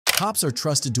Cops are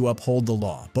trusted to uphold the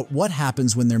law, but what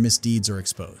happens when their misdeeds are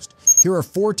exposed? Here are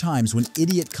 4 times when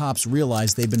idiot cops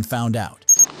realize they've been found out.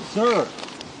 Sir!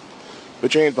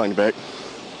 Put your hands behind your back.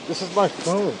 This is my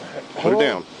phone. Put it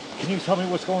down. Can you tell me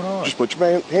what's going on? Just put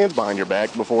your hands behind your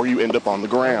back before you end up on the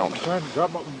ground. I'm trying to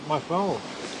drop my phone.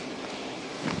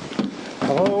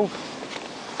 Hello?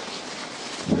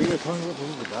 Are you going to tell me what this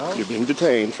is about? You're being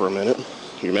detained for a minute.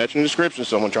 You're matching the description of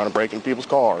someone trying to break into people's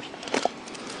cars.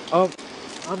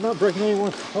 I'm not breaking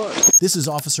anyone's car. This is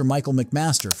Officer Michael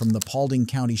McMaster from the Paulding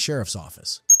County Sheriff's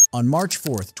Office. On March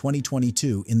 4th,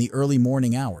 2022, in the early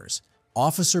morning hours,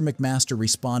 Officer McMaster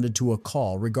responded to a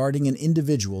call regarding an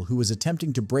individual who was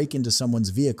attempting to break into someone's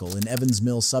vehicle in Evans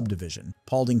Mills subdivision,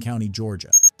 Paulding County,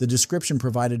 Georgia. The description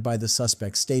provided by the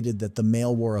suspect stated that the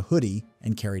male wore a hoodie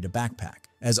and carried a backpack.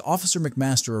 As Officer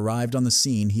McMaster arrived on the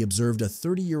scene, he observed a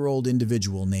 30-year-old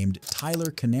individual named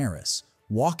Tyler Canaris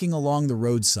walking along the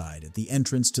roadside at the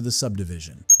entrance to the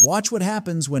subdivision. Watch what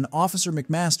happens when Officer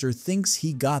McMaster thinks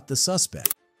he got the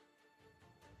suspect.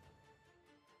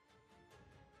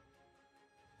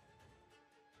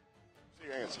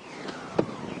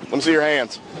 Let me see your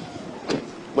hands.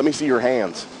 Let me see your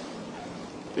hands.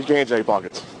 Get your hands out of your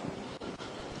pockets.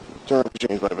 Turn up your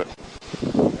chains, baby.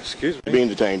 Excuse me? You're being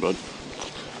detained, bud.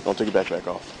 Don't take your backpack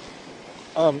off.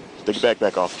 Take your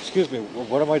backpack off. Excuse me,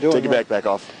 what am I doing? Take your backpack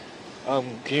off.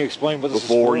 Can you explain what this is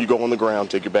Before for? you go on the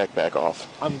ground, take your backpack off.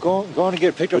 I'm going to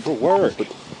get picked up for work.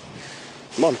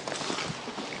 Come on.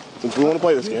 Since we want to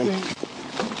play this game.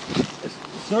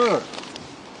 Sir!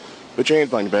 Put your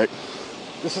hands behind your back.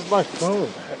 This is my phone.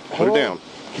 Put it down.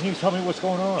 Can you tell me what's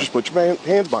going on? Just put your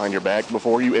hands behind your back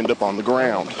before you end up on the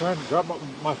ground. I'm trying to drop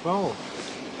my phone.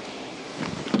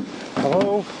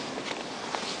 Hello?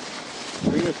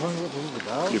 Are you going to tell me what this is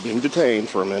about? You're being detained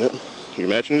for a minute. You're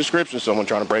matching the description of someone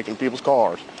trying to break into people's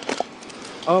cars.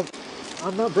 I'm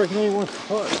not breaking anyone's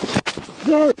car.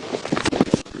 Sir!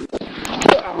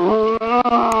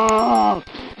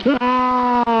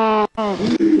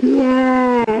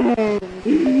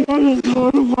 I'm just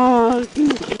going to work.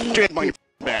 Put your hands behind your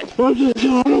back. I'm just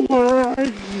going to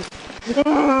work.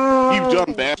 You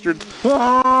dumb bastard.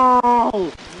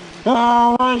 Oh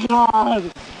my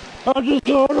God. I'm just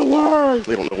going to work.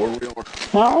 They don't know where we are.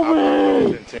 Help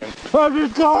me. I'm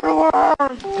just going to work.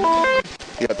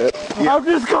 You got that? Yeah. I'm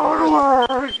just going to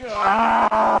work.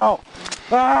 Ow.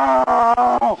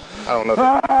 Ow. I don't know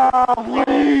that. Ow,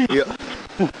 please.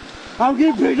 Yeah. I'm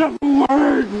getting picked up from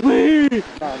work, please.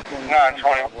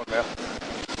 921, man.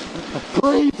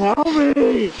 Please help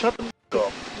me. Shut the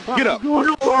up. Get up. I'm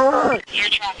going to work. Your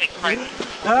traffic pardon.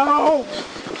 Ow.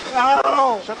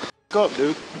 Ow. Shut the up,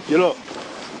 dude. Get up.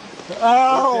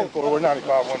 Ow. We're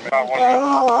 95, 1 minute.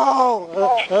 Ow.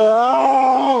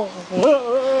 Ow.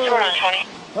 220.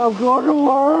 I'm going to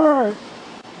work.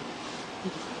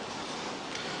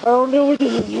 I don't know what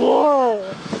this is for.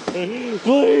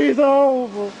 Please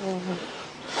help.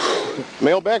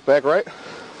 Male backpack, right?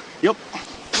 Yep.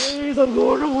 Please, I'm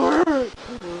going to work.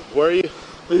 Where are you?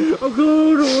 I'm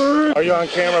going to work. Are you on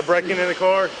camera breaking in the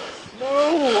car?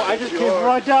 No, I just came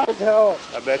right down to help.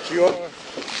 I bet you are.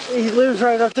 He lives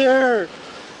right up there.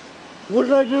 What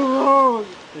did I do wrong?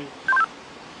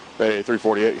 Hey,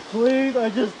 348. Please, I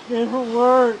just came from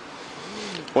work.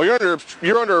 Well,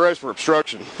 you're under arrest for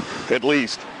obstruction, at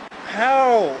least.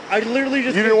 How? I literally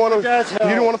just You came didn't want from to. Dad's help. You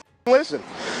didn't want to listen.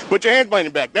 Put your hands behind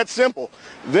your back. That's simple.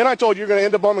 Then I told you you're going to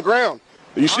end up on the ground.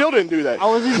 You still didn't do that. I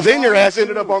wasn't Then your trying ass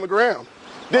ended to. up on the ground,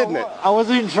 didn't it? I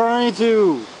wasn't trying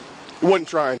to. You wasn't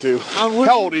trying to. I wasn't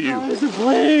How old are you? trying to,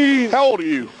 please. How old are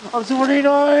you? I'm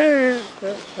 29.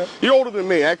 You're older than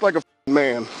me. Act like a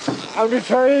man. I'm just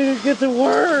trying to get to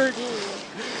work.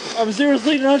 I'm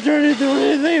seriously not trying to do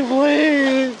anything,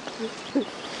 please.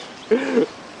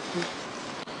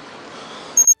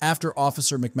 After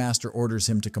Officer McMaster orders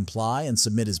him to comply and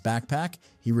submit his backpack,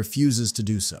 he refuses to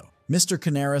do so. Mr.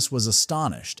 Canaris was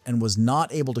astonished and was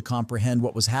not able to comprehend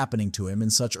what was happening to him in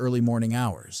such early morning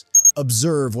hours.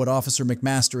 Observe what Officer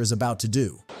McMaster is about to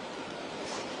do.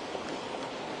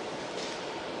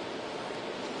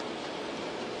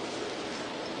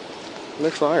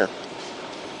 Next fire.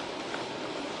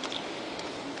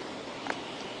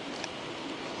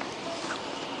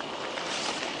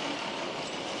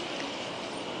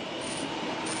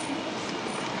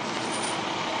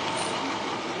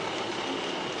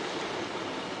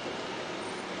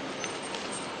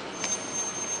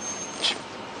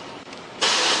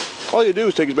 All you do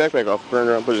is take his backpack off, turn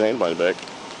around, put his hand behind his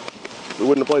back. We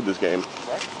wouldn't have played this game.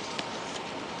 Right.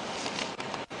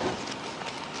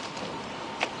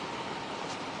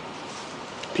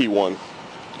 P1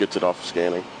 gets it off of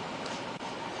scanning.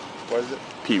 What is it?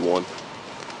 P1.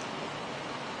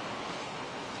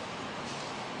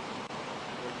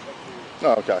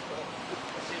 Oh, okay.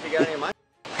 See if you got any of my.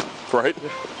 Right?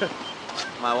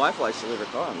 My wife likes to leave her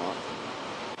car unlocked.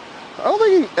 I don't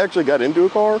think he actually got into a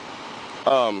car.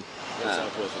 Nah.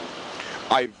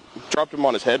 I dropped him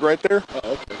on his head right there.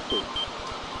 Oh, okay, cool.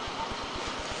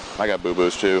 I got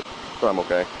boo-boos too, but I'm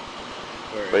okay.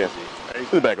 But yeah, he's in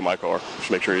the back of my car.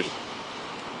 Just make sure he's...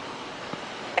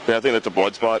 Yeah, I think that's a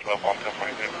blood spot.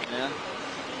 Yeah.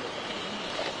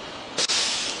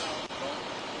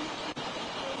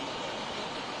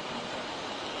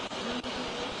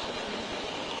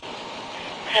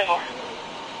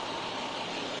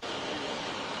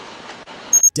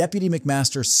 Deputy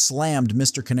McMaster slammed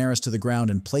Mr. Canaris to the ground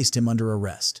and placed him under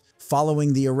arrest.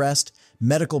 Following the arrest,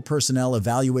 medical personnel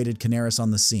evaluated Canaris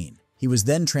on the scene. He was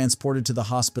then transported to the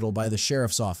hospital by the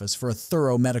sheriff's office for a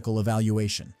thorough medical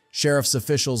evaluation. Sheriff's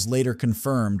officials later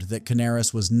confirmed that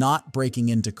Canaris was not breaking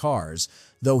into cars,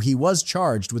 though he was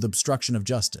charged with obstruction of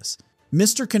justice.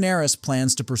 Mr. Canaris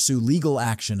plans to pursue legal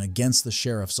action against the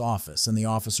sheriff's office and the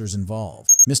officers involved.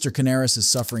 Mr. Canaris is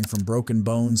suffering from broken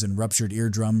bones and ruptured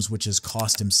eardrums, which has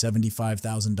cost him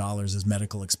 $75,000 as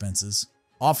medical expenses.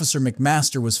 Officer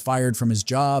McMaster was fired from his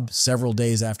job several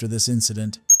days after this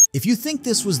incident. If you think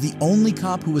this was the only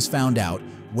cop who was found out,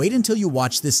 wait until you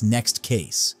watch this next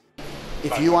case.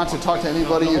 If you want to talk to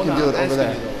anybody, you can do it over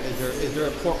there. Is there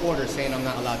a court order saying I'm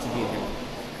not allowed to be here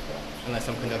unless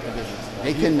I'm conducting business?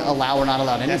 They can allow or not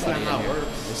allow anybody. That's not how it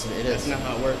works. It is. That's not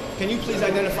how it works. Can you please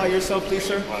identify yourself, please,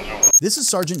 sir? This is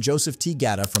Sergeant Joseph T.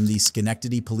 Gatta from the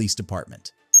Schenectady Police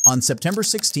Department. On September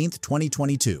 16,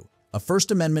 2022, a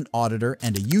First Amendment auditor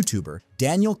and a YouTuber,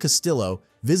 Daniel Castillo,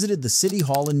 visited the City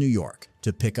Hall in New York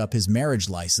to pick up his marriage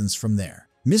license from there.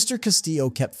 Mr.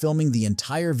 Castillo kept filming the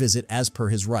entire visit as per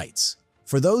his rights.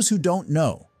 For those who don't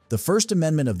know, the First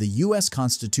Amendment of the U.S.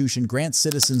 Constitution grants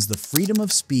citizens the freedom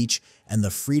of speech and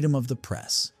the freedom of the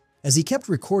press. As he kept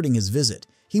recording his visit,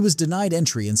 he was denied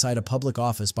entry inside a public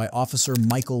office by Officer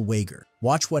Michael Wager.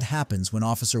 Watch what happens when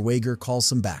Officer Wager calls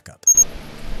some backup.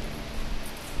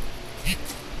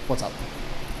 What's up?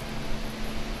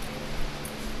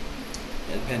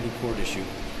 A pending court issue.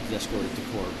 He's escorted to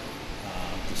court.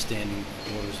 The standing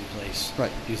orders in place.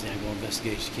 Right. He was an angle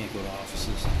investigation, can't go to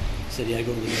offices. He said he had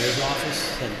to go to the mayor's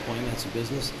office, had appointments and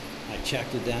business. I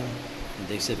checked with them, and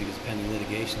they said because of pending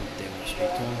litigation, they want to speak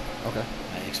to him. Okay.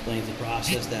 I explained the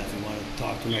process that if we wanted to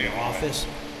talk to another office,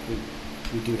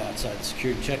 we do it outside the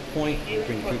security checkpoint. We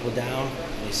bring people down,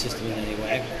 and they assist him in any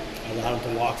way. I allowed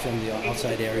him to walk from the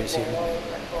outside areas here.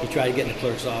 He tried to get in the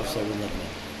clerk's office, I wouldn't let him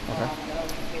in.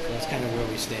 Okay. So that's kind of where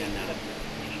we stand now.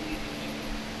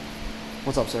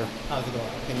 What's up, sir? How's it going?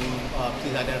 Can you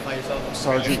please identify yourself?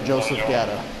 Sergeant Joseph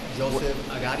Gatta. Joseph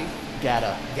Agati?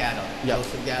 Gatta. Gatta. Yep.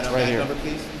 Joseph Gatta. Right Badge here. number,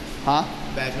 please. Huh?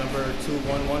 Badge number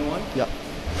 2111. Yep.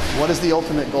 What is the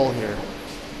ultimate goal here?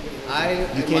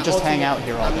 You can't just hang out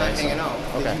here all I'm day. not hanging out.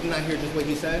 Okay. Did you not hear just what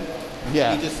he said?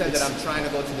 Yeah. He just said that I'm trying to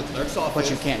go to the clerk's office. But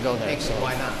you can't go there, Hey, so-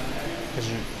 why not? Because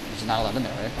you're not allowed in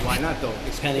there, right? Why not, though?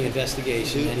 It's pending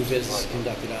investigation, any business conduced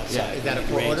outside. Yeah. Is that a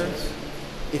court order?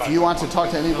 If you want to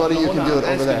talk to anybody, you can do it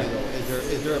over there.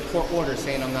 Is there a court order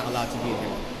saying I'm not allowed to be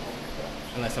here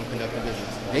unless I'm conducting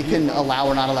business? They can allow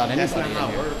or not allow anybody. That's not how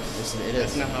it in here. works. It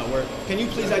That's is. not how it works. Can you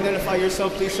please identify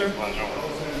yourself, please, sir?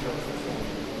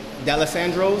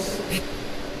 D'Alessandro's.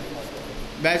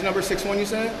 Badge number 61, you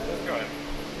said?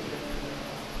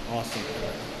 Awesome.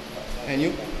 And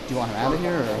you? Do you want him out of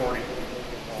here? Or?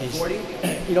 He's- 40?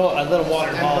 You know, I let him walk in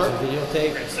And halls Bert? and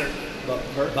videotape,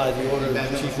 but by the order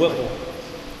of Chief Whipple,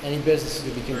 any business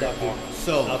could be conducted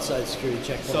So- outside security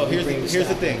checkpoint. So We here's bring the staff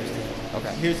thing. members in.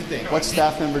 Okay. Here's the thing. What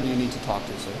staff member do you need to talk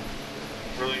to, sir?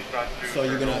 So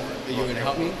you're gonna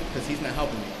help me? Because he's not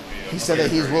helping me. He said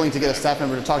that he's willing to get a staff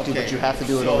member to talk to you, but you have to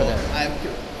do it So over there.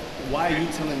 why are you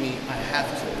telling me I have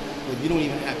to? Well, you don't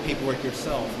even have paperwork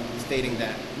yourself stating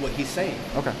that, what he's saying.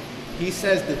 Okay. He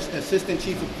says the Assistant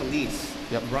Chief of Police,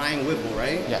 Yep. Brian Whipple,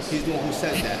 right? Yes. He's the one who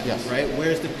says that, Yes. right?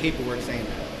 Where's the paperwork saying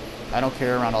that? I don't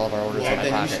carry around all of our orders Well, in my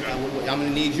then pocket. I'm going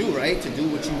to need you, right, to do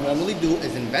what you normally do,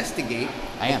 is investigate,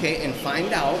 I am. okay, and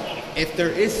find out if there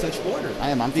is such order. I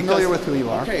am. I'm familiar with who you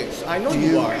are. Okay, so I know Do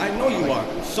you you- are. I know you are.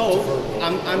 So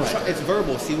it's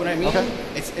verbal. See what I mean? Okay.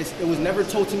 It was never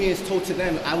told to me. It's told to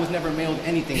them. I was never mailed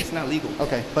anything. It's not legal.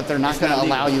 Okay, but they're not It's going to not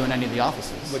allow legal. you in any of the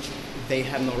offices. Which they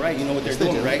have no right. You know what they're Yes, they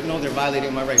doing, do. right? No, they're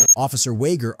violating my rights. Officer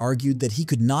Wager argued that he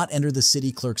could not enter the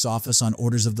city clerk's office on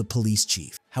orders of the police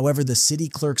chief. However, the city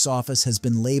clerk's office has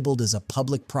been labeled as a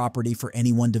public property for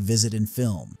anyone to visit and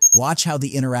film. Watch how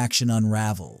the interaction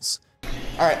unravels.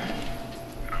 All right.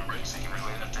 Right, so you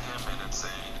relay that to him and then say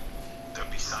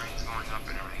there'll be signs going up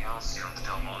and everything else. You don't have to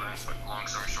tell him all that, but long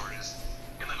story short is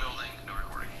in the building, no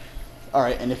recording. All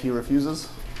right, and if he refuses?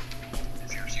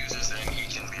 If he refuses, then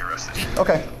he can be arrested.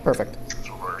 Okay, perfect.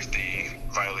 For the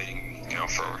violating,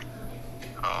 for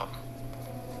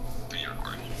video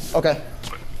recording. Okay.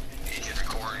 But he can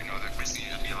record, that basically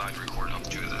he'd be allowed to record up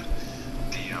to the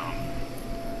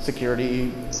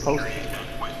security post?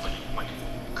 When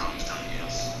it comes down,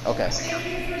 yes. Okay.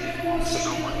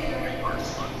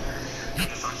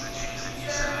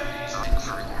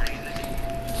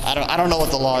 I don't know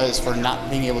what the law is for not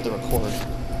being able to record.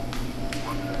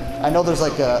 I know there's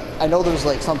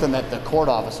like something that the court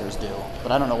officers do,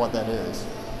 but I don't know what that is.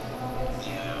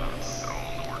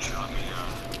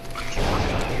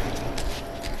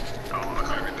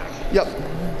 Yep.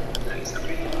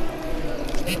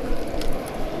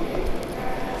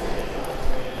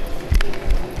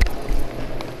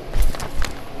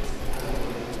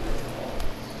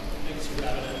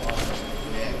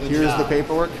 Here's the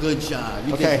paperwork. Good job.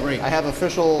 You Okay, did great. I have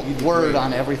official word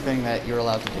on everything that you're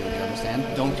allowed to do. Do you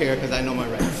understand? Don't care because I know my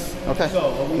rights. Okay.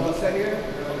 So, are we all set here?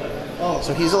 Oh,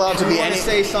 So he's allowed to be you want any. to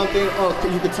say something? Oh,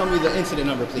 you could tell me the incident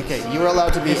number, please. Okay, you are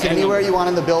allowed to be Incident anywhere number. you want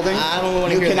in the building. I don't want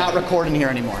to You hear cannot that. record in here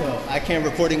anymore. So, I can't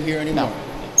record in here anymore. No.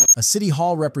 A City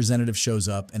Hall representative shows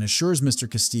up and assures Mr.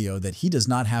 Castillo that he does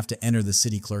not have to enter the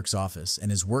city clerk's office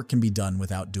and his work can be done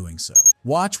without doing so.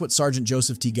 Watch what Sergeant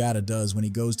Joseph T. Gata does when he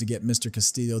goes to get Mr.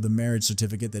 Castillo the marriage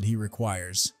certificate that he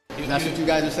requires. That's what you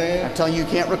guys are saying? I'm telling you, you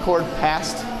can't record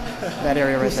past that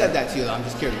area right Who said there. that to you, though? I'm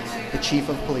just curious. The chief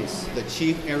of police. The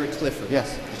Chief, Eric Clifford.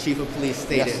 Yes. The Chief of Police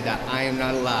stated Yes. that I am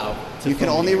not allowed to You can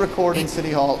film only here. record in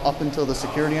City Hall up until the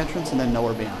security entrance and then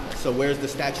nowhere beyond. So where's the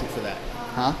statute for that?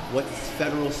 Huh? What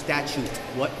federal statute?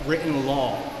 What written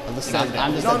law? says that?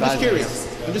 I'm just no, I'm just advising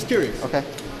curious. I'm just curious. Okay.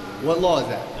 What law is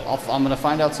that? I'm going to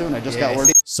find out soon. I just got word.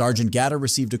 Sergeant Gata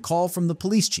received a call from the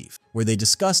police chief where they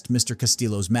discussed Mr.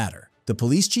 Castillo's matter. The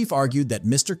police chief argued that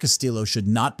Mr. Castillo should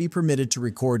not be permitted to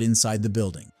record inside the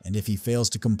building, and if he fails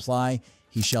to comply,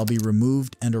 he shall be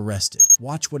removed and arrested.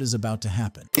 Watch what is about to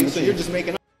happen. So you're just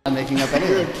making up. I'm making up You're a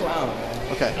anything. clown,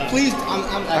 man. Okay. Please,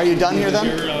 Are you done here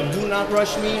then? Do not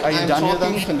rush me. Are you I'm done here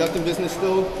talking, then? conducting business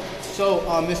still. So,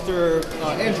 Mr.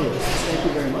 Andrews, thank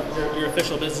you very much. Your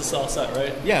official business is all set,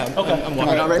 right? Yeah, Okay. I'm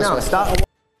walking out right now. Stop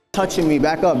touching me.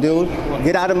 Back up, dude.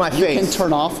 Get out of my You face. can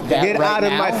turn off that Get right out of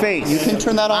now. my face. You can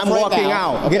turn that off I'm right walking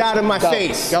now. out. Get out of my Go.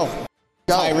 face. Go. Go.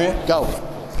 Tyrant. Go.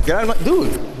 Get out of my...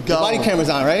 Dude, Go. the body camera's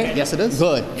on, right? Yes, it is.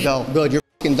 Good. Go. Good. You're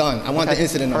f***ing done. I want Okay. the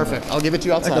incident number. Perfect. I'll give it to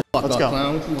you outside. Fuck Let's up, go.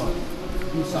 clown. What you want?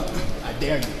 Do something. I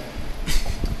dare you.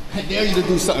 I dare you to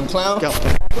do something, clown. Go.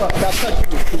 Stop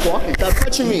touching me. Keep walking. Stop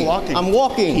touching me. Keep walking. I'm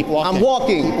walking. Keep walking. I'm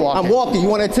walking. Keep walking. I'm walking. You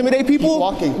want to intimidate people? Keep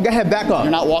walking. Go ahead, back up.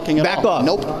 You're not walking at back all. Up.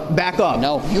 Nope. Back up.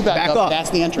 No, you back up. That's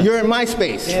the entrance. You're in my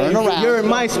space. Turn around. You're in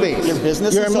my space. Your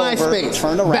business You're is in my over. space.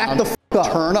 Turn around. Back the f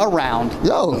up. Turn around.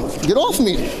 Yo, get off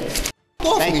me. Get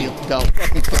off Thank me. you. Go.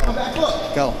 Back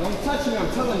up. Go. Don't touch me. I'm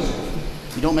telling you.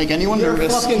 You don't make anyone You're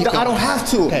nervous. fucking. Keep I don't going. have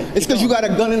to. Okay, It's because you got a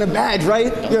gun and a badge,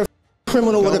 right? You're a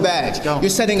criminal with a badge. Go. You're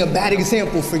setting a bad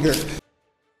example for your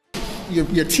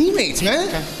teammates, man.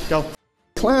 Okay. Go.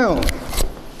 Clown.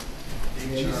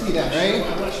 Yeah, you see that,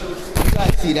 right? You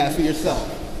gotta see that for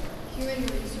yourself.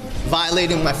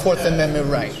 Violating my Fourth Amendment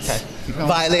rights.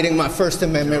 Violating my First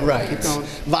Amendment rights.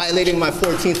 Violating my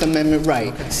 14th Amendment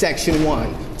right. Section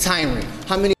 1. Tyrant.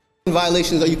 How many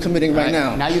violations are you committing right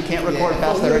now? Now you can't record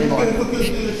past that anymore. Get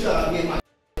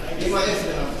my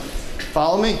incident number.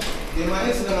 Follow me. Get my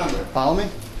incident number. Follow me.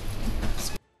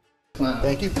 Clown.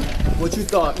 Thank you. What you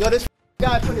thought? Yo, this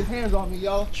guy put his hands on me,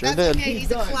 yo. Sure That's did. okay,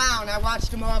 he's a clown. I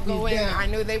watched them all go He's in. down. I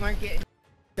knew they weren't getting.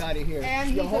 Out of here.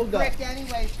 And Yo, he's hold a up. prick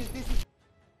anyways, because this is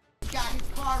got his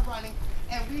car running,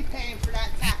 and we paying for that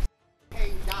tax.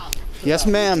 Paying dollars. Yes,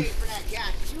 ma'am. We pay for that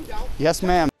gas. You don't. Yes,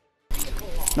 ma'am.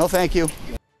 No, thank you.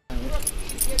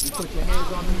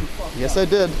 Yes, I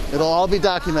did. It'll all be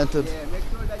documented.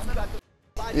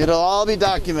 It'll all be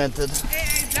documented.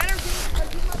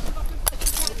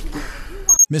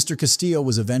 Mr. Castillo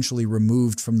was eventually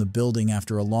removed from the building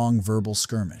after a long verbal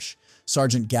skirmish.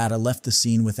 Sergeant Gata left the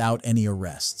scene without any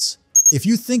arrests. If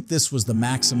you think this was the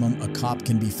maximum a cop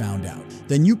can be found out,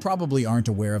 then you probably aren't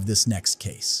aware of this next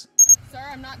case. Sir,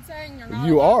 I'm not saying you're not.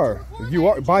 You are. You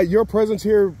are. By your presence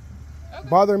here,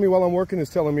 bothering me while I'm working is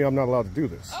telling me I'm not allowed to do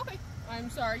this. Okay. I'm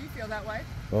sorry you feel that way.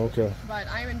 Okay. But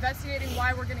I'm investigating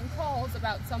why we're getting calls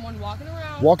about someone walking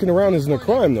around. Walking around isn't a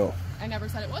crime, though. I never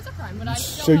said it was a crime, but I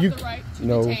still have the right to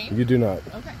no, detain. you do not.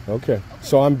 Okay. Okay.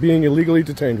 So I'm being illegally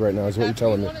detained right now, is what you're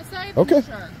telling me. Okay.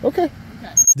 Sure. Okay.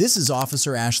 This is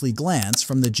Officer Ashley Glantz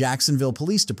from the Jacksonville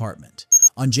Police Department.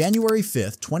 On January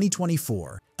 5th,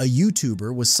 2024, a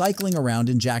YouTuber was cycling around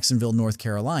in Jacksonville, North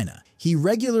Carolina. He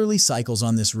regularly cycles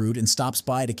on this route and stops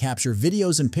by to capture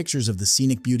videos and pictures of the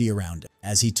scenic beauty around it.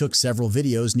 As he took several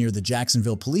videos near the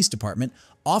Jacksonville Police Department,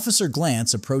 Officer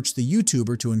Glantz approached the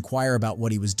YouTuber to inquire about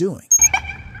what he was doing.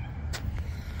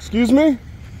 Excuse me?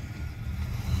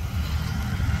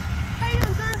 How you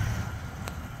doing, sir?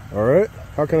 All right.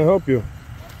 How can I help you? Is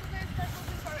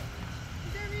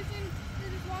there a reason you're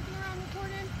just walking around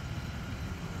recording?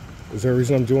 Is there a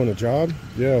reason I'm doing a job?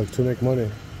 Yeah, to make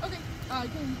money. Okay.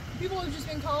 People have just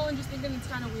been calling, just thinking it's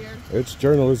kind of weird. It's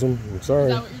journalism. I'm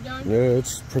sorry. Is that what you're doing? Yeah,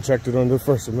 it's protected under the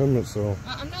First Amendment, so.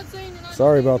 I'm not saying you're not.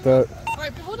 Sorry about that. All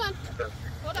right, but hold on.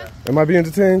 Hold on. Am I being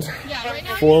detained? Yeah, right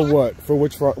now. For what? For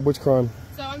which crime?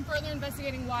 So I'm further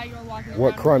investigating why you're walking around.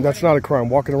 What crime? That's not a crime.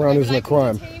 Walking around isn't a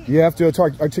crime. You have to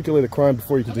articulate a crime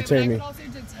before you can detain me. Also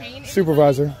detain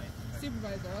Supervisor.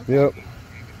 Supervisor. Okay. Yep.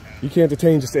 You can't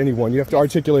detain just anyone. You have to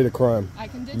articulate a crime. I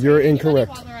can detain You're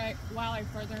incorrect. While I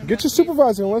further Get your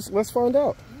supervisor and let's find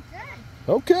out.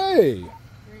 Okay.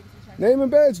 Name and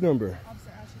badge number.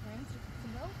 Officer Ashley Glantz,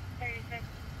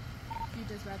 you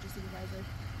dispatch your supervisor.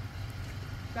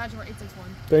 Badge number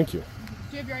 861. Thank you. Do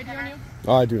you have your ID on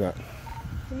you? I do not.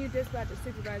 Can you dispatch a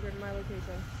supervisor to my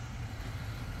location?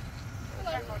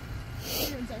 Hello. How are you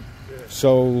doing, sir?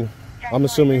 So, I'm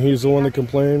assuming he's the one that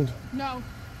complained? No.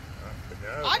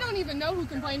 I don't even know who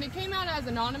complained. It came out as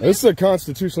anonymous. This is a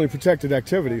constitutionally protected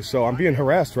activity, so I'm being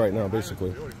harassed right now,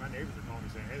 basically. My neighbors are calling me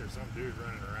saying, hey, there's some dude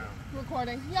running around.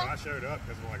 Recording, yeah. So I showed up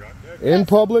because I'm like, In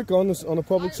public, on a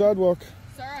public sidewalk.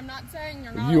 Sir, I'm not saying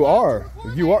you're not. You are.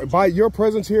 You are. By your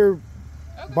presence here,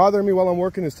 bothering me while I'm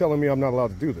working is telling me I'm not allowed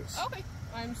to do this. Okay.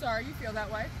 I'm sorry you feel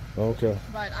that way. Okay.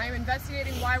 But I'm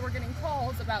investigating why we're getting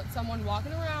calls about someone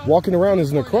walking around. Walking around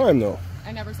isn't a crime, though.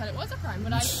 I never said it was a crime,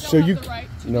 but I still have the right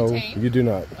to no, detain. you do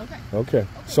not. Okay. Okay.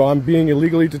 So I'm being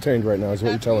illegally detained right now, is what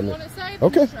you're telling me. If you want to say,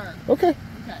 okay. Sure. Okay.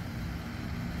 Okay.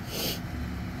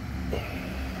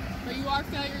 But you are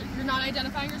you're not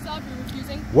identifying yourself. You're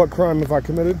refusing. What crime have I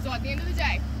committed? So at the end of the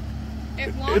day,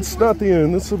 if law it's not the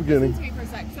end. It's the beginning. Listen to me for a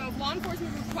sec. So if law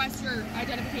enforcement requests your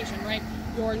identification, right?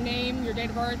 Your name, your date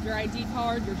of birth, your ID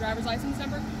card, your driver's license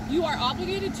number, you are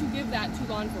obligated to give that to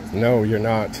law enforcement. No, you're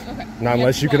not. Okay. Not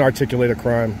unless you can articulate a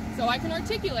crime. So I can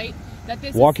articulate that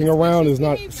this walking is around is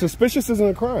not behavior. Suspicious isn't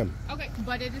a crime. Okay,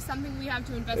 but it is something we have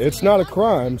to investigate. It's not a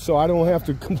crime, so I don't have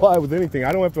to comply with anything.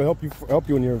 I don't have to help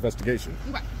you in your investigation.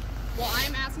 Okay. Well, I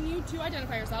am asking you to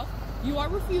identify yourself. You are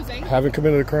refusing. Haven't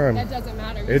committed a crime. That doesn't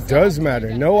matter. It does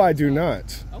matter. No, I do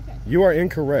not. Okay. You are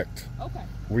incorrect. Okay.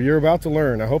 Well, you're about to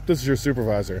learn. I hope this is your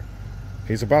supervisor.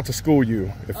 He's about to school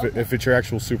you if it's your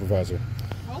actual supervisor.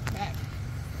 Okay.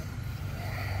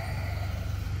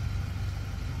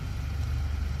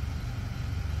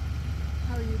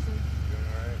 How are you, sir? Doing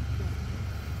all right?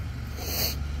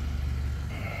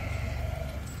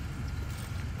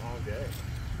 Long day.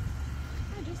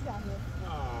 I just got here.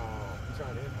 Oh, I'm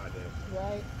trying to end my day.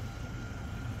 Right.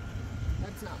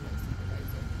 That's not my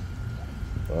supervisor.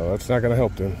 Well, that's not going to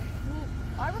help then.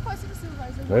 Well, I requested a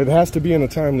supervisor. It has to be in a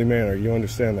timely manner. You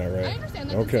understand that, right? I understand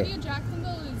that. Okay. The city of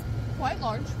Jacksonville is quite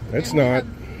large. It's not.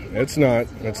 It's not.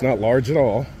 It's not large at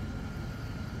all.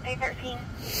 813.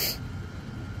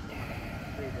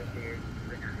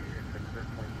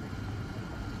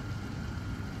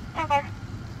 Okay.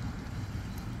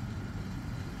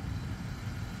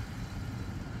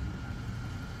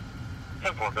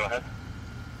 Go ahead.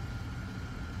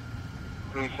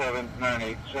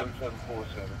 3798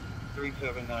 7747.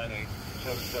 3798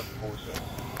 7747.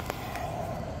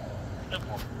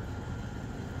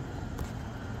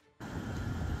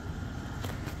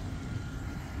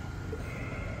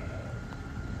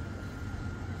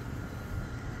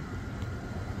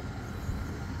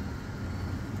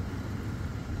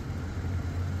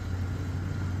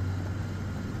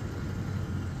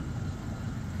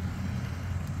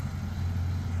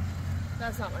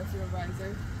 That's not my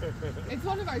supervisor. It's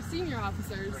one of our senior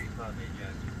officers.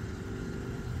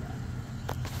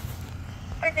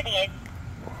 458.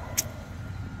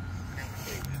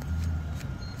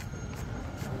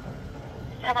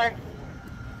 Come on.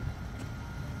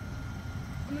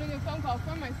 I'm getting a phone call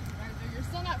from my supervisor. You're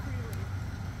still not free to leave.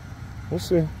 We'll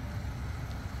see.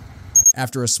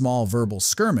 After a small verbal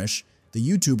skirmish, the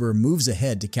YouTuber moves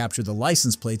ahead to capture the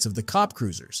license plates of the cop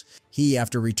cruisers. He,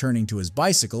 after returning to his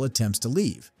bicycle, attempts to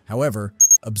leave. However,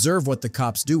 observe what the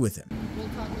cops do with him.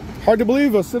 Hard to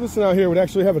believe a citizen out here would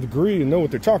actually have a degree and know what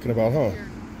they're talking about, huh?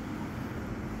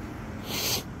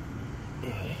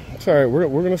 It's all right. We're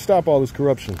going to stop all this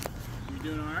corruption. You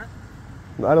doing all right?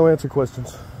 I don't answer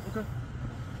questions. Okay.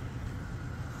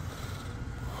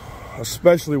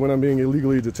 Especially when I'm being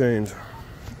illegally detained.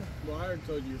 Well, I already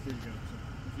told you you're free to go. So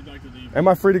if you'd like to leave. Am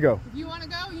I free to go? If you want to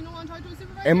go, you don't want to talk to a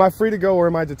supervisor? Am I free to go or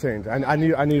am I detained? I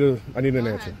need an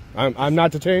answer. I'm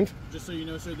not detained. Just so you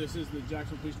know, sir, this is the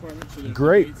Jacksonville Police Department. So there's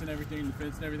Great. the gates and everything, the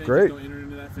fence and everything. Great. Just don't enter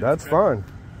into that fence, That's okay? fine.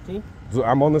 Cool.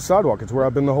 I'm on the sidewalk. It's where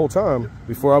I've been the whole time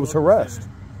before I was harassed.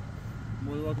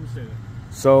 More than welcome to stay there.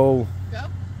 So, Go.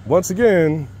 once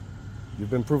again, you've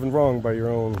been proven wrong by your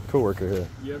own coworker here.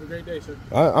 You have a great day, sir.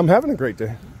 I'm having a great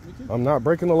day. Me too. I'm not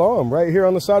breaking the law. I'm right here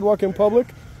on the sidewalk in public,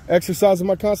 exercising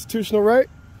my constitutional right.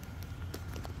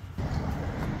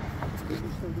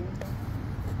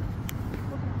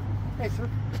 Hey, sir.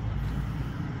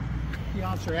 The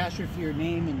officer asked her for your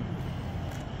name and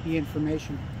the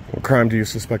information. What crime do you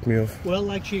suspect me of? Well,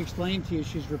 like she explained to you,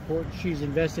 she's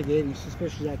investigating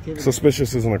suspicious activity.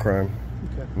 Suspicious isn't a crime.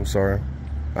 Okay. I'm sorry.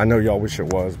 I know y'all wish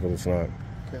it was, but it's not.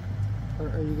 Okay.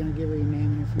 Are you going to give her your name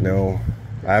and information? No,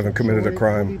 I haven't committed a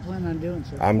crime. What do you plan on doing,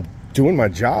 sir? I'm doing my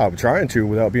job, trying to,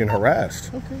 without being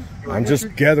harassed. Okay. I'm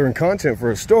just gathering content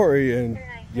for a story, and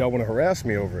y'all want to harass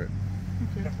me over it.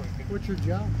 Okay. What's your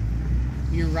job?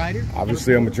 You're a writer?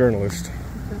 Obviously, I'm a journalist.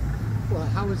 Okay. Well,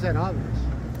 how is that obvious?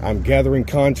 I'm gathering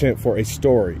content for a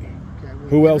story. Okay, well,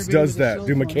 Who else everybody does with a that? cell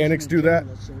Do phone mechanics isn't a do that?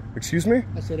 journalist, sir. Excuse me?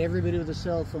 I said everybody with a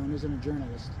cell phone isn't a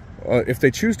journalist. If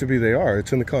they choose to be, they are.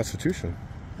 It's in the Constitution.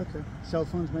 Okay. Cell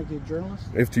phones make you a journalist?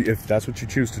 If that's what you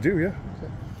choose to do, yeah.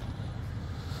 Okay.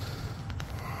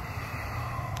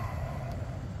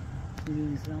 You need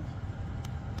anything else?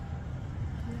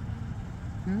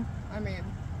 I mean,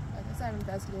 like I said, I'm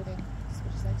investigating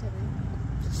suspicious activity.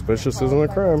 Suspicious isn't a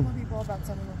crime. Multiple people about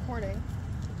someone recording.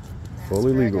 Ask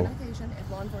Fully for legal. Identification.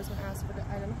 If law enforcement asks for the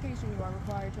identification, you are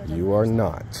required to identify You are yourself.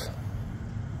 not.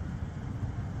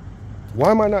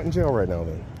 Why am I not in jail right now,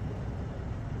 then?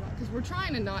 Because we're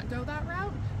trying to not go that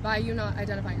route by you not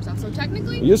identifying yourself. So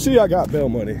technically... You see, I got bail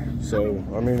money. So,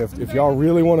 I mean, if y'all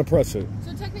really want to press it.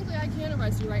 So technically, I can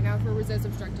arrest you right now for resist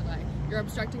obstruct delay. You're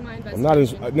obstructing my I'm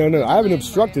investigation. not no, I haven't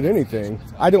obstructed anything.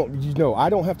 I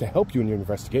don't have to help you in your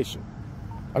investigation.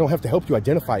 I don't have to help you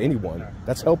identify anyone.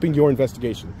 That's helping your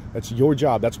investigation. That's your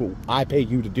job. That's what I pay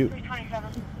you to do.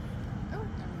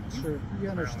 Sure, you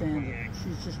understand that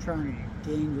she's just trying to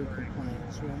gain your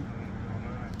compliance,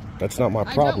 right? That's not my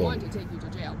I problem. don't want to take you to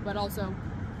jail, but also,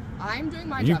 I'm doing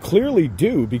my You job. clearly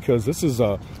do, because this is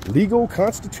a legal,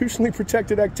 constitutionally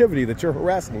protected activity that you're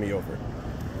harassing me over.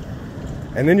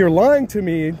 And then you're lying to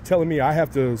me, telling me I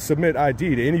have to submit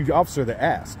ID to any officer that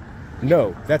asks.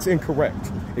 No, that's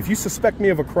incorrect. If you suspect me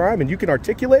of a crime and you can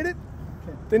articulate it,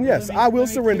 then yes, I will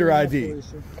surrender ID.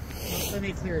 Let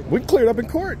me clear it up. We can clear it up in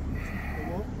court.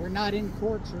 Well, we're not in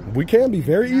court, sir. We can be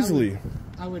very easily.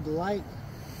 I would like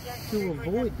to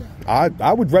avoid that.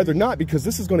 I would rather not, because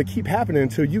this is going to keep happening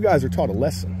until you guys are taught a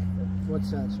lesson. What's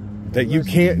that, sir? That you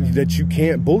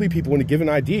can't bully people into giving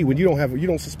ID when you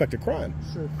don't suspect a crime.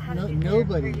 Sir,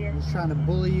 nobody is trying to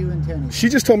bully you into anything. She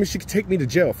just told me she could take me to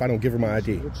jail if I don't give her my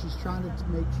ID. What she's trying to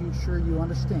make sure you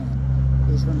understand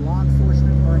is when law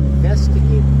enforcement are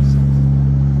investigating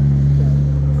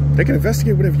something. They can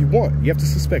investigate whatever you want. You have to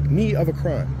suspect me of a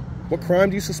crime. What crime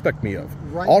do you suspect me of?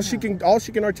 Right all now,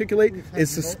 she can articulate is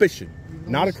suspicion,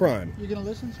 not a crime. You're gonna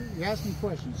listen, sir? You're asking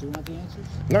questions. You want the answers?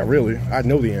 Not really. I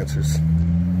know the answers.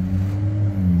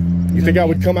 You think I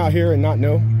would come out here and not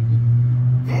know?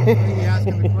 What are you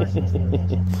asking the questions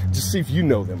for? Just see if you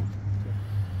know them.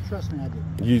 Trust me, I do.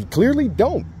 You clearly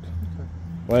don't.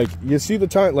 Like, you see the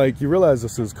time, like, you realize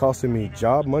this is costing me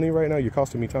job money right now? You're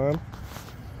costing me time?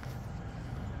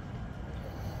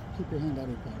 Keep your hand out of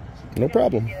your pockets. No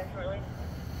problem.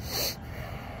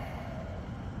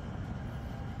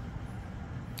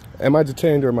 Am I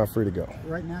detained or am I free to go?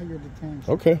 Right now, you're detained.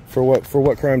 Okay. For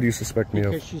what crime do you suspect me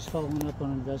of? Because she's following up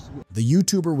on investigation. The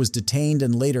YouTuber was detained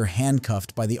and later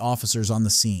handcuffed by the officers on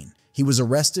the scene. He was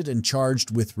arrested and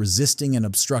charged with resisting and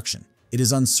obstruction. It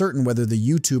is uncertain whether the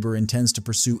YouTuber intends to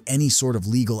pursue any sort of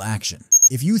legal action.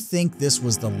 If you think this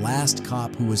was the last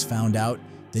cop who was found out,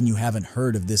 then you haven't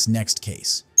heard of this next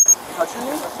case. Touching me?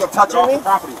 You're touching me?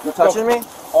 You're touching me?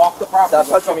 Off the property. Stop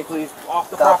touching me, please. Off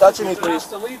the property. Stop touching me, please.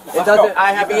 It doesn't.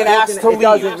 I have been asked to leave. It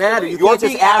doesn't matter. You're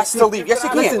being asked to leave. Yes, you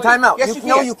can. Listen, time out. Yes, you can.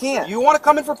 No, you can't. You want to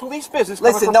come in for police business?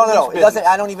 Listen, no. It doesn't.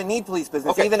 I don't even need police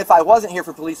business. Even if I wasn't here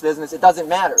for police business, it doesn't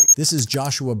matter. This is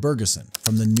Joshua Bergeson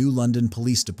from the New London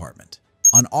Police Department.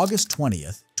 On August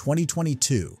 20th,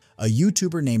 2022, a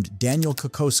YouTuber named Daniel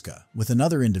Kokoska with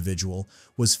another individual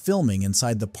was filming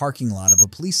inside the parking lot of a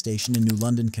police station in New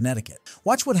London, Connecticut.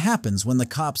 Watch what happens when the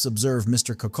cops observe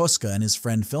Mr. Kokoska and his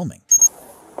friend filming.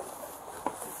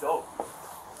 So,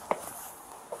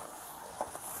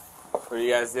 what are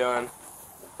you guys doing?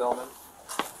 Filming.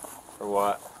 For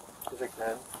what? Just like 10.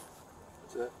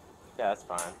 That's it. Yeah, that's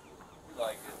fine. You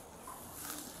like it.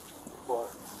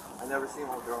 never seen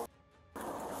one girl.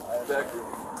 Exactly.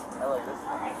 I like this.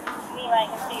 Me, I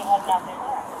can see what's out there.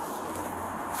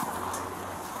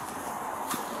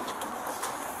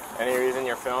 Any reason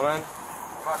you're filming?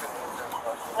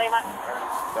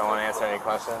 Don't want to answer any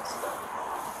questions?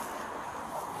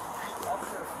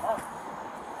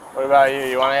 What about you?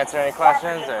 You want to answer any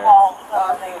questions? Or?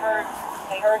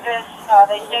 They heard this.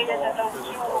 They stated that those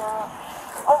two were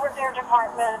over their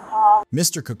department.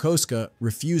 Mr. Kokoska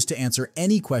refused to answer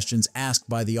any questions asked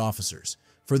by the officers.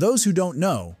 For those who don't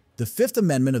know, the Fifth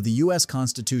Amendment of the U.S.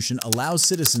 Constitution allows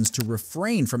citizens to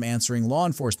refrain from answering law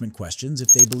enforcement questions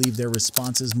if they believe their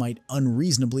responses might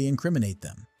unreasonably incriminate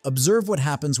them. Observe what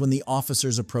happens when the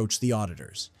officers approach the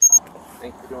auditors.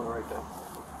 Thank you for doing the right thing.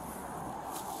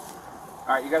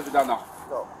 All right, you guys are done now.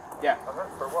 Go. Yeah.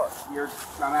 For what?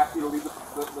 I'm asking you to leave the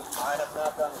I have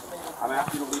not done the thing. I'm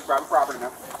asking you to leave private property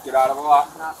now. Get out of the lot.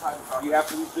 Not private property. You have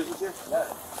to leave business here? Yes.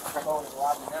 I'm going to the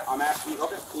lobby now. I'm asking you,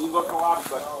 okay, you can go to the lobby,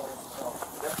 but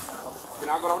you're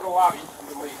not going to the lobby,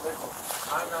 you can leave.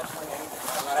 I'm not doing anything.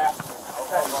 I'm not asking you.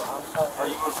 Okay.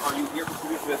 Are you here for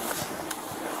police business?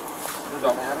 Does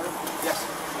it matter? Yes.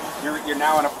 You're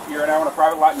now in a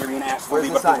private lot and you're being asked to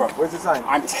leave. Where's the sign? Where's the sign?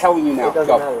 I'm telling you now. It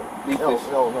doesn't matter. Leave, please.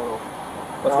 No.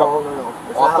 Let's go. No.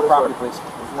 It's Off the property, please.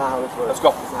 It's not how this works. Let's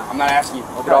go. I'm not asking you.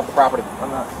 Get off the property. I'm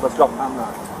not. Let's go. I'm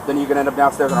not. Then you can end up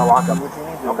downstairs in our lockup. What you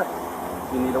need to do? Okay.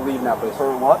 You need to leave now, please.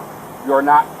 For what? You're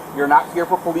not here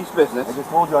for police business. I just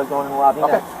told you I was going in the lobby.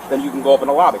 Okay. Next. Then you can go up in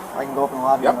the lobby. I can go up in the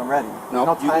lobby when I'm ready. No.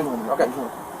 There's no time limit.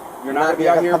 Okay. You're not going to be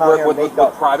out here with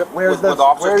private with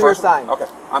officers. Where's your sign? Okay.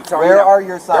 I'm telling you. Where are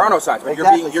your signs? There are no signs. But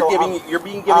exactly. you're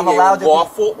being given a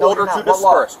lawful order to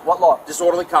disperse. What law?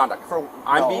 Disorderly conduct.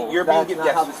 You're being given.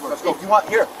 Yes. Let's go. If you want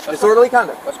here, disorderly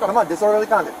conduct. Let's go. Come on, disorderly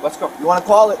conduct. Let's go. You want to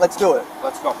call it? Let's do it.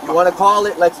 Let's go. You want to call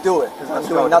it? Let's do it. Because I'm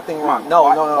doing nothing wrong. No.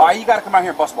 Why you got to come out here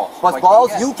and bust balls? Bust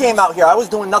balls? You came out here. I was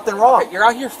doing nothing wrong. You're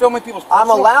out here filming people's I'm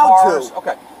personal allowed cars. to.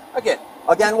 Okay.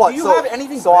 Again, what? Do you have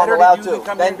anything so I'm better allowed to do than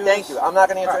come Then here and do thank this? you. I'm not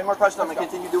going to answer any more questions. I'm going to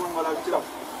continue doing what I was doing.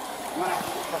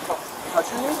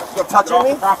 Touching me? You're touching me?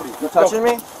 You're touching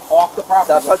me? Off the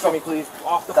property. Stop touching me, please.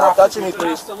 Off the Stop property. touching me,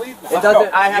 please. It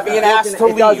doesn't. I have been asked to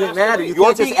leave. It doesn't matter.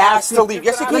 You're being asked to leave.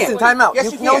 Yes, you can. Listen, time out.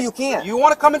 Yes, No, you can't. You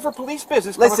want to come in for police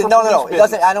business? Listen, no. It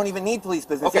doesn't. I don't even need police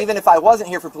business. Okay. Even if I wasn't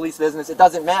here for police business, it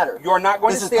doesn't matter. You're not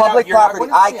going this to is stand public out. You're not property. going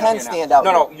to I stand can here stand now. out.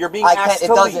 No, here. you're being I asked can't. to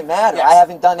It doesn't leave. matter. Yes. I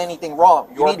haven't done anything wrong.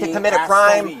 You You're need to being commit a asked to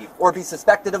crime leave. or be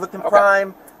suspected of a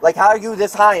crime. Like, how are you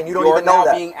this high and you don't You're even know now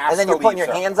that? being asked And then to you're putting leave,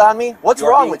 your sir. hands on me? What's You're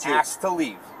wrong being with you? asked to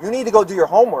leave. You need to go do your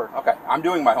homework. Okay, I'm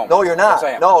doing my homework. No, you're not. Yes, I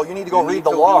am. No, you need to go read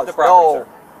the leave laws. the property, No. sir.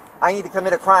 I need to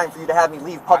commit a crime for you to have me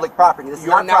leave public property. This is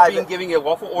You're not now private. being given a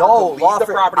lawful order No, to leave the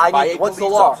property by a what's police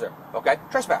the law? officer. Okay,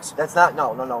 trespass. That's not,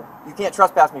 no. You can't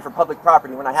trespass me for public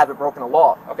property when I haven't broken a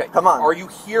law. Okay, come on. Are you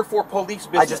here for police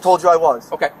business? I just told you I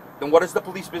was. Okay, then what is the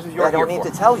police business you're I here for? don't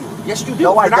need to tell you. Yes, you do.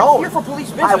 No, I You're not don't. here for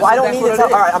police business. I don't That's need what to it tell.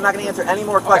 is. All right, I'm not going to answer any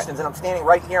more questions, and I'm standing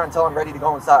right here until I'm ready to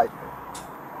go inside.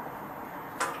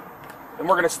 And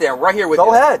we're going to stand right here with you.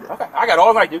 Go ahead. Okay, I got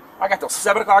all I do. I got till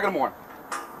 7 o'clock in the morning.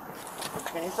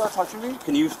 Can you start touching me?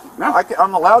 Can you? No.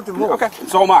 I'm allowed to move. Okay, and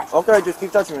so am I. Okay, just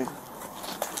keep touching me.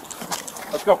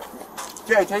 Let's go.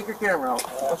 Jay, take your camera out.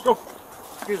 Let's go.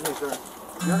 Excuse me, sir.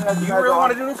 Do you really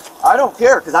want to do this? I don't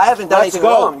care, because I haven't done anything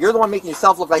wrong. You're the one making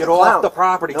yourself look like Get a clown. off the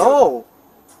property. No.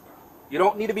 You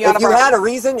don't need to be on the If you property. had a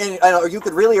reason, or you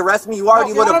could really arrest me, you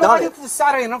already would have done it. It's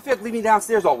Saturday, and I don't feel like leaving me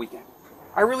downstairs all weekend.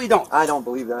 I really don't. I don't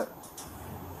believe that.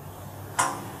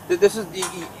 This is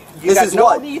This got is no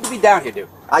what? need to be down here, dude.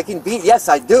 I can be. Yes,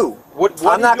 I do. What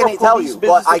I'm is not your going to tell police you,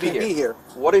 business but I to can be here.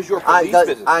 What is your police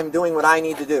business? I'm doing what I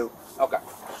need to do. Okay.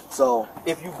 So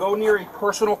if you go near a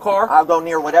personal car, I'll go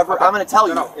near whatever. Okay. I'm going to tell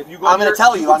you. No, if you go I'm going near- to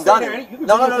tell you you. can I'm stay done. there, you can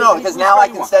No. do Because anything now I you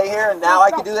can want. stay here, and now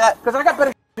I can do that. Because I got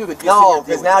better to do than No,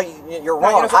 because now you're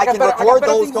wrong. I can record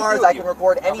those cars. I can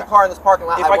record any car in this parking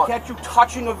lot If I I want. catch you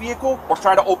touching a vehicle or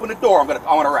trying to open a door, I'm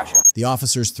gonna arrest you. The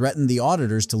officers threatened the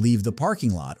auditors to leave the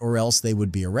parking lot or else they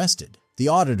would be arrested. The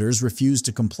auditors refused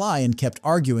to comply and kept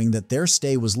arguing that their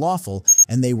stay was lawful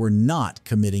and they were not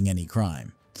committing any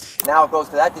crime. Now it goes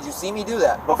to that. Did you see me do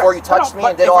that before you touched me but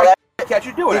and did if all I that? catch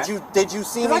you doing Did you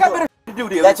see me? I got do better it? to do.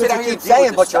 Deal. That's Sit what out you here keep and deal with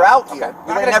saying, this but you're stuff. out here. Okay.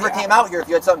 You would have never came out here if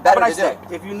you had something But better I to say,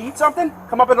 do. if you need something,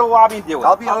 come up into the lobby and deal with it.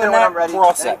 I'll be up Other there than when I'm that, ready. We're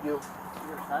all Thank set. you.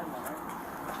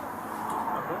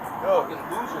 No,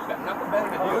 losers got nothing better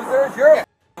to do. Losers? You're a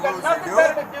got nothing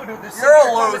better to do, dude. Just sit You're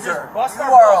here a and loser. just bust You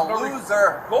our are balls. a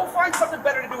loser. Go find something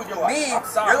better to do with your life. Me? I'm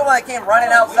sorry. You're the one that came running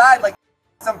outside like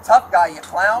some tough guy, you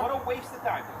clown. What a waste of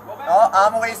time. Go back. Oh,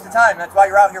 I'm a waste of time. That's why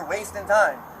you're out here wasting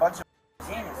time. Bunch of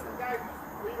geniuses.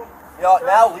 Yo,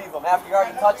 now leave them. After you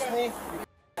already touched me,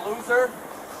 you loser.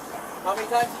 How many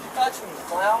times did you touch me,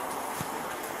 clown?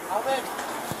 How many?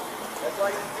 That's why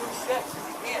you're gonna do 6 if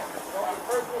you can't. Throw your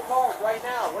personal card right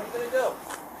now. What are you gonna do?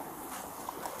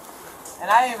 And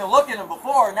I didn't even look at him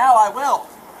before. Now I will.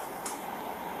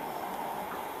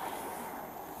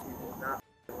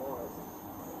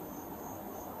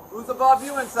 Who's above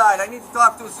you inside? I need to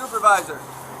talk to a supervisor.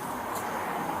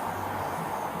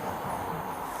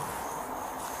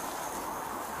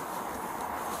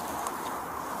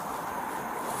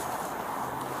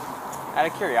 Out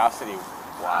of curiosity,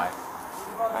 why?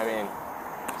 I mean,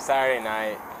 Saturday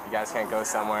night, you guys can't go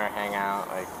somewhere, hang out,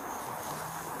 like,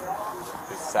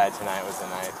 we decided tonight was the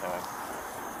night to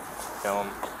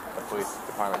film the police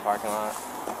department parking lot.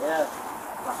 Yeah,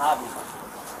 it's a hobby.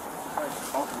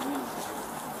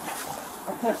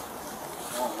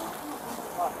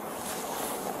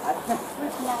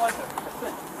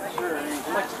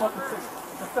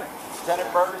 Lieutenant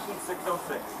Ferguson,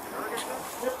 606.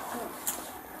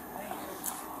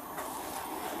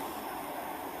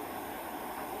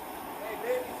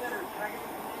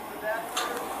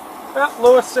 Yeah,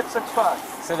 Lewis 665.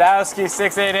 Sadowski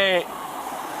 688.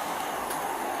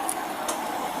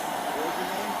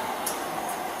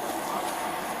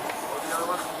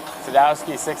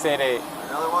 Sadowski 688.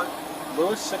 Another one?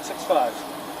 Lewis 665.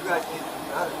 You guys need to do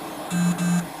better.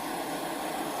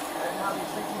 And now these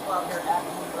 6 people out here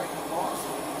actively breaking laws.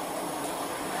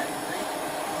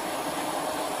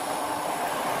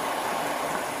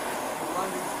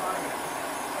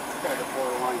 Kind of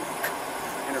borderline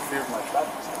interfere with my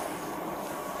traffic stop.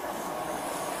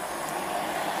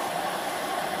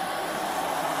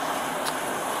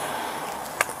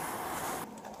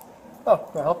 Oh,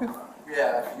 can I help you?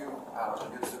 Yeah, you're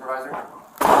the supervisor?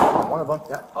 One of them,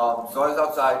 yeah. So I was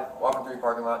outside, walking through your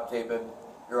parking lot, taping.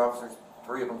 Your officers,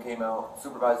 3 of them came out.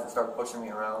 Supervisors started pushing me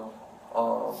around,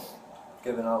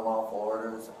 giving unlawful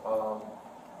orders.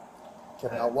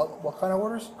 Giving out what kind of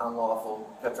orders? Unlawful.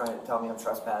 Kept trying to tell me I'm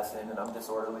trespassing and I'm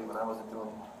disorderly when I wasn't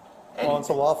doing anything. Well, it's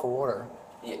a lawful order.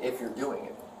 Yeah, if you're doing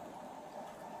it.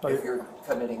 But If you're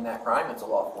committing that crime, it's a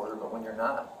lawful order, but when you're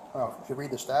not. Oh, if you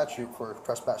read the statute for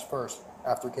trespass first,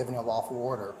 after giving a lawful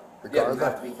order, Yeah, you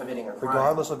have to be committing a crime.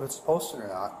 regardless if it's posted or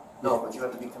not. No, but you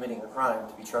have to be committing a crime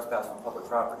to be trespassing on public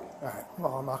property. All right,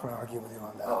 well, I'm not going to argue with you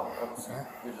on that. Oh, okay.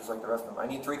 You're just like the rest of them. I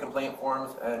need 3 complaint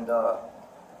forms, and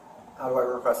how do I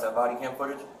request that body cam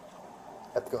footage?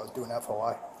 Have to go do an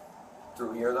FOI.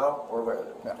 Through here, though? Or where?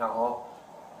 Town hall?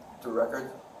 Through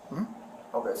records? Hmm?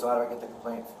 Okay, so how do I get the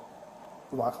complaints?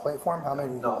 You want a complaint form? How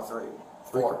many? No, 3.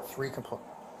 4. 3 complaints.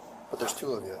 But there's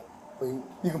 2 of you. But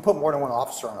you can put more than one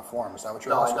officer on a form. Is that what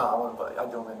you're No, asking? I want to put, I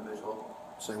do them individual.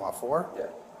 So you want 4? Yeah.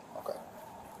 Okay.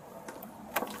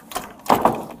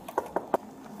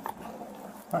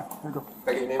 All right, here you go. Can I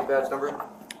get your name, badge number?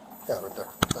 Yeah, right there.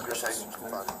 Yes, I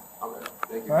can. Okay,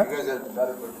 thank you. All right. You guys have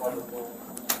better for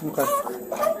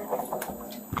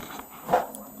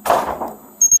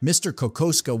Mr.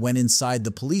 Kokoska went inside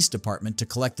the police department to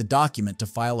collect the document to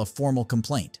file a formal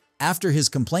complaint. After his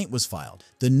complaint was filed,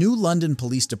 the New London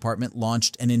Police Department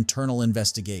launched an internal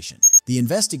investigation. The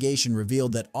investigation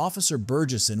revealed that Officer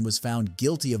Burgesson was found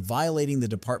guilty of violating the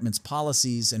department's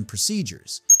policies and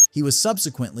procedures. He was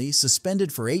subsequently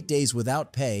suspended for 8 days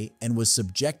without pay and was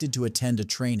subjected to attend a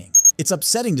training. It's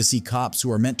upsetting to see cops who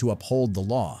are meant to uphold the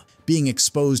law being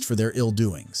exposed for their ill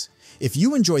doings. If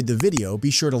you enjoyed the video,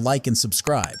 be sure to like and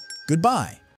subscribe. Goodbye.